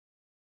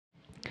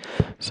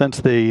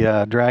Since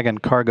the Dragon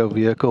cargo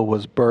vehicle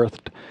was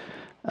berthed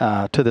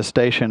to the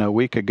station a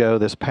week ago,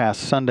 this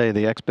past Sunday,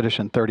 the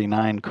Expedition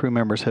 39 crew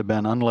members have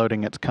been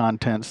unloading its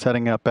contents,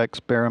 setting up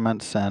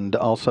experiments, and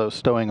also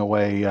stowing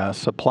away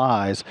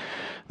supplies.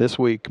 This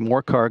week,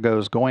 more cargo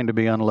is going to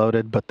be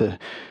unloaded, but the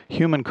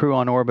human crew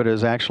on orbit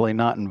is actually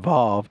not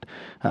involved.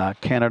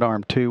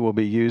 Canadarm2 will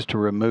be used to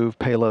remove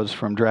payloads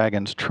from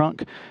Dragon's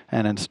trunk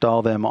and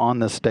install them on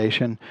the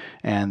station,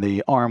 and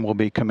the arm will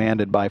be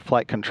commanded by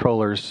flight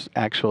controllers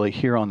actually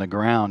here on the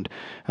ground.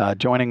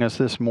 Joining us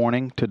this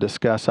morning to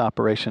discuss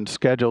operations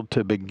scheduled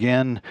to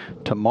begin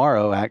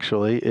tomorrow,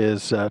 actually,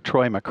 is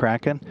Troy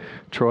McCracken.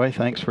 Troy,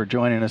 thanks for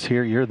joining us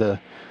here. You're the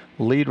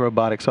lead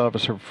robotics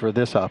officer for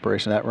this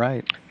operation, is that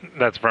right?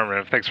 That's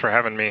affirmative. Thanks for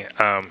having me.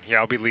 Yeah,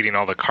 I'll be leading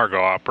all the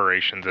cargo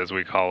operations, as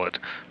we call it,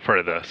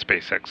 for the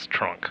SpaceX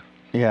trunk.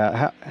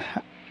 Yeah,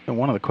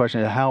 one of the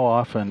questions is how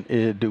often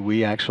do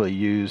we actually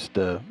use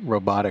the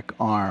robotic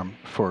arm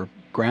for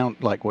ground,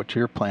 like what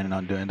you're planning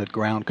on doing, the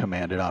ground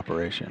commanded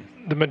operation?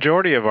 The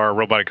majority of our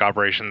robotic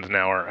operations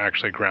now are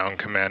actually ground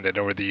commanded.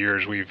 Over the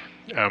years, we've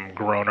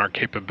grown our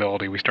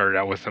capability. We started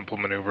out with simple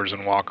maneuvers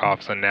and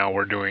walk-offs, and now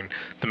we're doing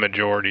the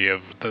majority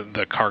of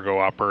the cargo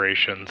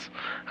operations,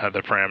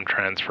 the FRAM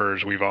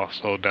transfers. We've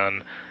also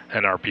done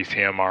an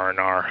RPCM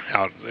R&R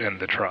out in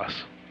the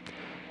truss.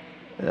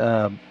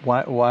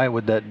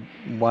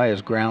 Why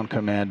is ground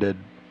commanded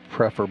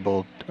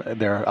preferable?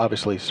 There are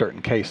obviously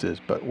certain cases,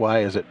 but why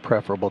is it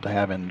preferable to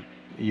having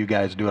you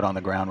guys do it on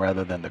the ground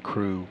rather than the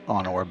crew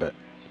on orbit?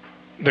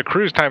 The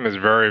crew's time is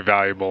very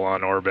valuable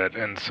on orbit,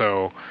 and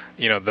so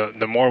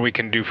the more we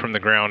can do from the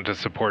ground to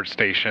support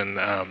station,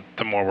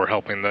 the more we're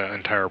helping the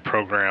entire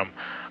program.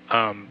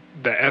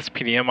 The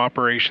SPDM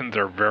operations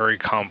are very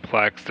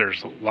complex.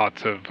 There's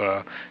lots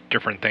of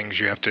different things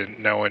you have to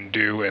know and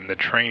do, and the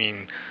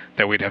training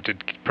that we'd have to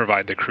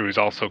provide the crew is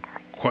also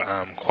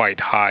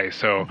quite high.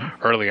 So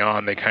early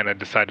on, they kind of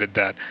decided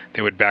that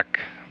they would back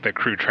the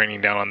crew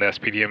training down on the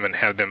SPDM and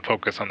have them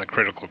focus on the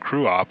critical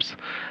crew ops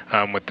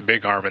with the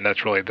big arm, and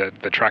that's really the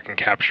track and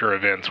capture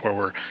events where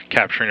we're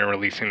capturing and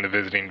releasing the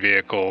visiting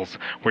vehicles,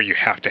 where you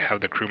have to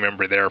have the crew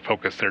member there,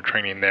 focus their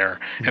training there,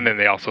 and then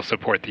they also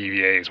support the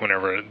EVAs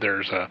whenever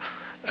there's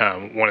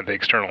one of the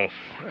external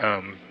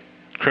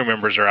crew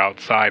members are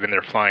outside and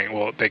they're flying.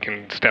 Well, they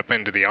can step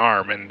into the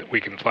arm and we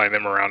can fly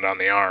them around on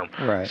the arm.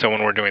 Right. So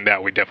when we're doing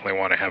that, we definitely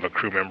want to have a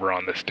crew member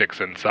on the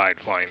sticks inside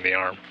flying the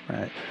arm.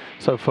 Right.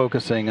 So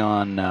focusing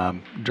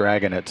on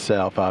Dragon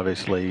itself,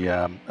 obviously,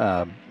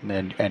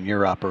 and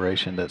your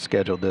operation that's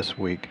scheduled this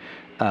week,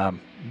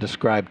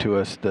 describe to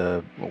us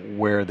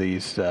where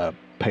these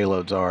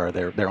payloads are.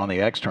 They're on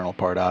the external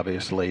part,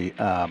 obviously.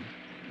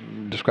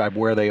 Describe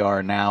where they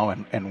are now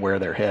and where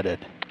they're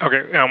headed.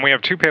 Okay, we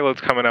have two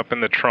payloads coming up in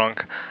the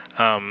trunk.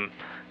 We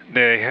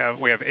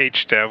have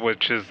HDEV,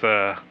 which is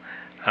the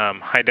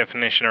high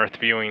definition Earth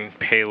viewing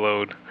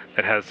payload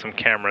that has some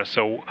cameras.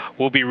 So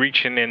we'll be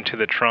reaching into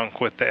the trunk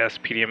with the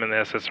SPDM and the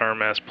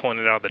SSRMS, pulling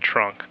it out of the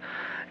trunk,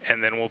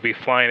 and then we'll be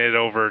flying it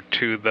over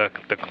to the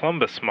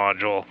Columbus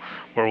module,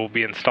 where we'll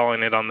be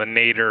installing it on the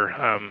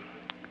Nader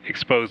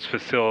exposed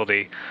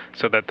facility,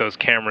 so that those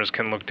cameras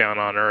can look down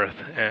on Earth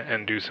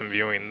and do some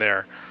viewing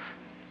there.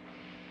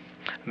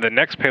 The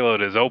next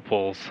payload is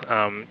OPALS.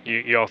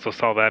 You also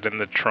saw that in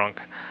the trunk.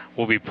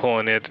 We'll be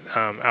pulling it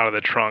out of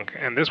the trunk,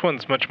 and this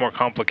one's much more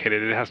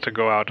complicated. It has to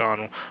go out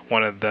on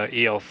one of the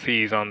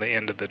ELCs on the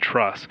end of the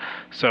truss.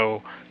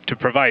 So to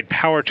provide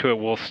power to it,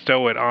 we'll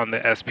stow it on the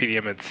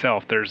SPDM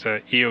itself. There's a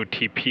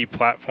EOTP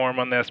platform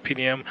on the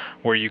SPDM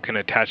where you can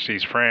attach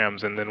these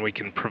FRAMs, and then we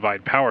can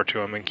provide power to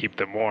them and keep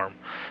them warm.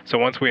 So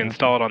once we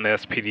install it on the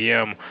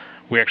SPDM,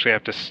 we actually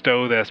have to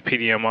stow the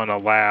SPDM on a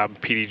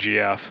lab,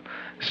 PDGF,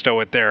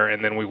 stow it there,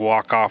 and then we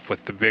walk off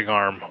with the big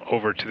arm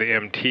over to the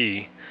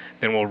MT.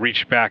 Then we'll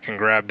reach back and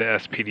grab the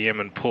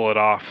SPDM and pull it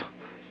off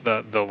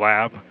the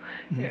lab.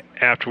 Mm-hmm.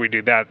 After we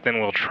do that,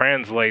 then we'll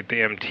translate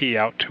the MT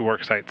out to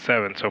worksite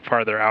 7, so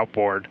farther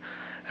outboard.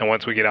 And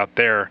once we get out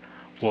there,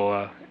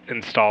 we'll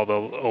install the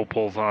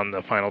OPALS on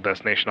the final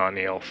destination on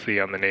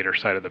ELC on the Nader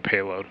side of the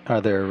payload. Are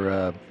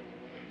there,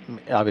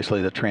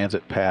 obviously the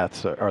transit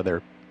paths, are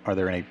there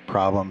any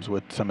problems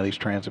with some of these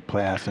transit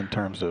paths in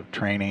terms of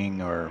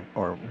training or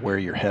where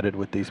you're headed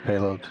with these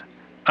payloads?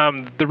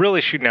 The real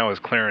issue now is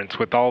clearance.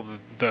 With all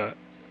the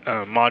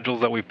modules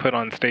that we put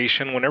on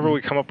station, whenever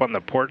we come up on the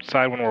port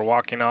side when we're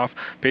walking off,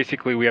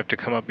 basically we have to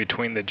come up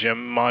between the GEM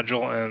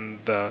module and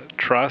the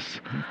truss.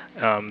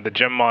 The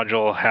GEM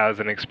module has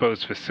an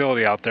exposed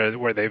facility out there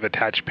where they've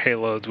attached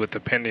payloads with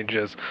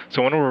appendages.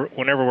 So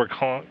whenever we're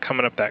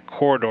coming up that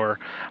corridor,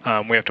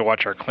 we have to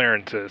watch our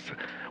clearances.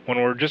 When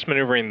we're just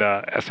maneuvering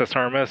the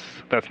SSRMS,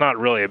 that's not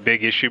really a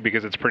big issue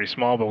because it's pretty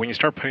small, but when you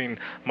start putting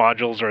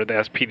modules or the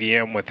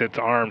SPDM with its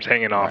arms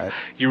hanging off, right,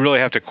 you really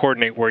have to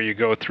coordinate where you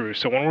go through.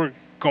 So when we're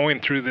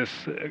going through this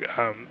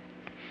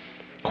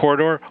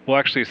corridor, we'll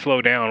actually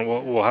slow down.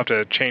 We'll have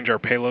to change our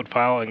payload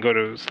file and go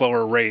to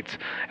slower rates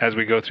as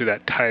we go through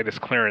that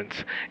tightest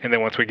clearance. And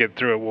then once we get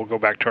through it, we'll go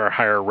back to our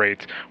higher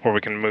rates where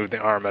we can move the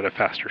arm at a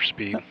faster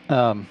speed.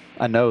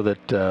 I know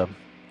that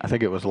I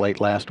think it was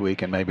late last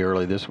week and maybe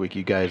early this week,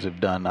 you guys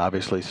have done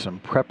obviously some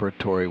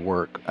preparatory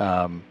work.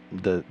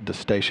 The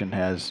station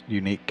has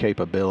unique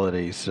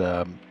capabilities.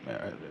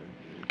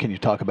 Can you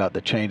talk about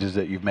the changes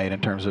that you've made in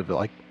terms of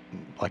like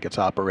its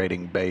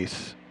operating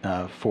base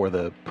for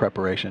the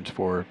preparations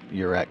for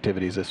your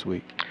activities this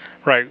week?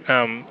 Right.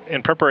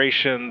 In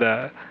preparation,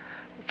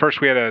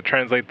 first we had to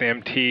translate the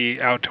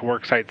MT out to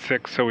worksite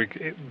 6. So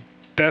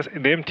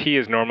the MT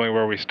is normally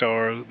where we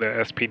store the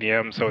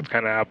SPDM, so it's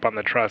kind of up on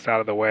the truss out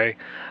of the way.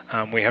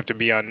 We have to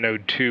be on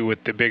node 2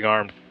 with the big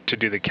arm to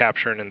do the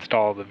capture and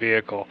install the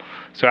vehicle.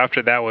 So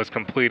after that was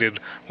completed,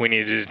 we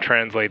needed to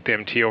translate the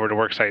MT over to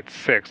worksite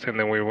 6, and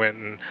then we went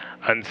and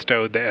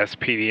unstowed the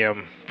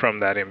SPDM from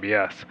that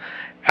MBS.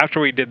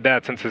 After we did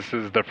that, since this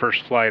is the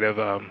first flight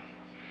of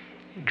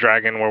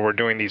Dragon where we're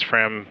doing these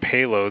FRAM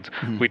payloads,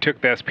 we took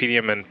the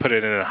SPDM and put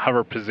it in a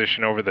hover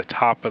position over the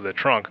top of the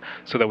trunk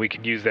so that we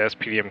could use the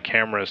SPDM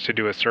cameras to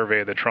do a survey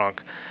of the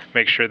trunk,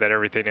 make sure that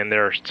everything in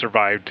there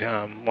survived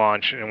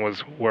launch and was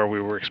where we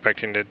were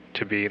expecting it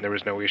to be, and there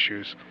was no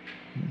issues.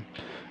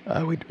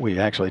 We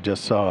actually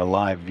just saw a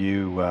live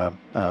view of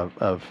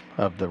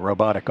the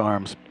robotic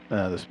arms,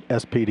 the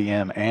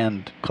SPDM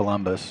and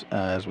Columbus,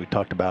 as we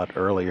talked about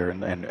earlier,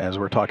 and as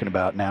we're talking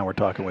about now, we're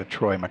talking with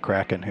Troy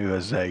McCracken, who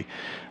is a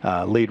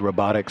lead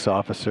robotics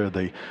officer.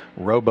 The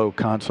Robo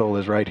console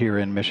is right here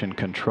in Mission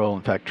Control.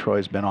 In fact,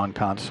 Troy's been on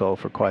console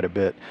for quite a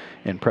bit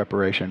in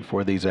preparation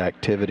for these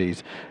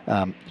activities.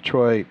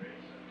 Troy,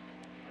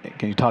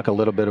 can you talk a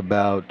little bit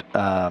about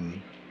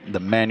the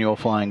manual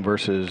flying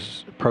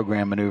versus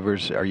program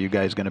maneuvers? Are you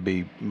guys going to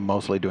be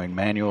mostly doing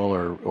manual,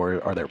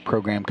 or are there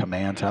program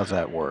commands? How's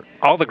that work?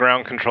 All the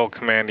ground control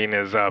commanding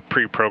is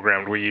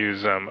pre-programmed. We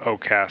use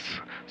OCAS,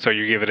 so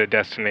you give it a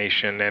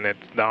destination and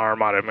the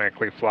arm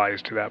automatically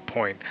flies to that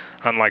point.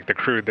 Unlike the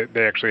crew, that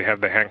they actually have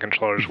the hand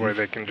controllers where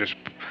they can just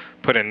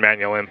put in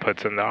manual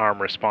inputs and the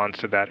arm responds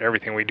to that.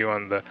 Everything we do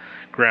on the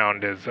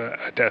ground is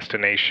a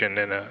destination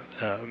and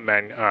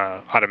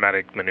a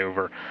automatic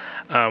maneuver.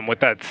 With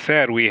that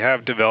said, we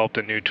have developed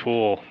a new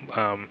tool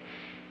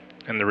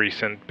in the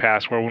recent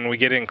past where when we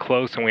get in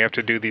close and we have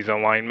to do these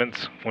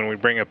alignments, when we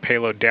bring a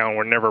payload down,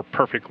 we're never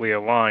perfectly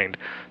aligned.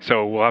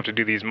 So we'll have to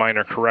do these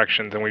minor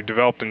corrections, and we've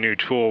developed a new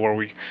tool where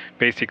we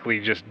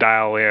basically just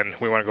dial in.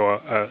 We want to go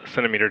a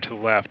centimeter to the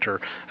left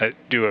or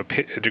do a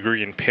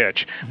degree in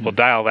pitch. We'll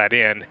dial that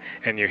in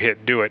and you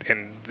hit do it,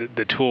 and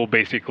the tool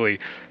basically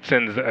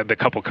sends the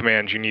couple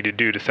commands you need to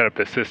do to set up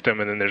the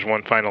system, and then there's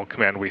one final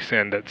command we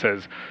send that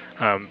says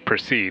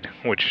proceed,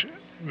 which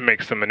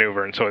makes the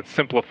maneuver. And so it's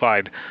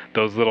simplified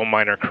those little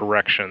minor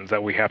corrections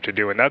that we have to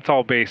do, and that's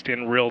all based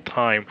in real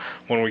time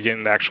when we get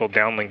in the actual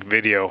downlink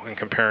video and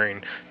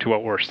comparing to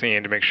what we're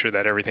seeing to make sure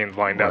that everything's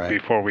lined up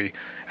before we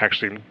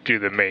actually do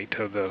the mate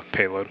of the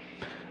payload.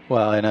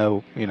 Well, I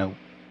know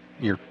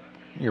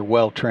you're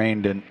well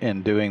trained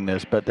in doing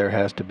this, but there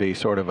has to be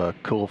sort of a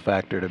cool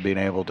factor to being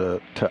able to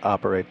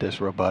operate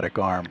this robotic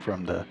arm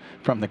from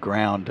the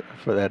ground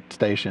for that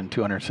station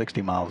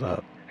 260 miles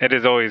up. It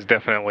is always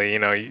definitely,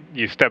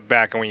 you step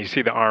back, and when you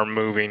see the arm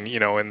moving,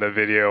 in the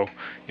video,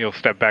 you'll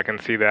step back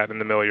and see that in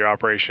the middle of your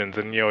operations,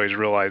 and you always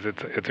realize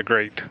it's a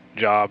great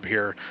job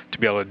here to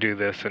be able to do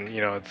this, and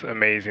it's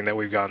amazing that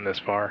we've gotten this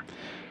far.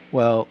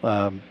 Well,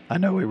 I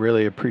know we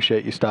really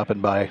appreciate you stopping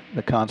by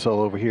the console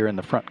over here in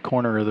the front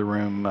corner of the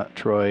room,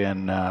 Troy,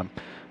 and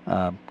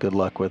good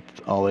luck with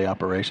all the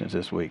operations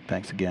this week.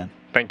 Thanks again.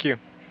 Thank you.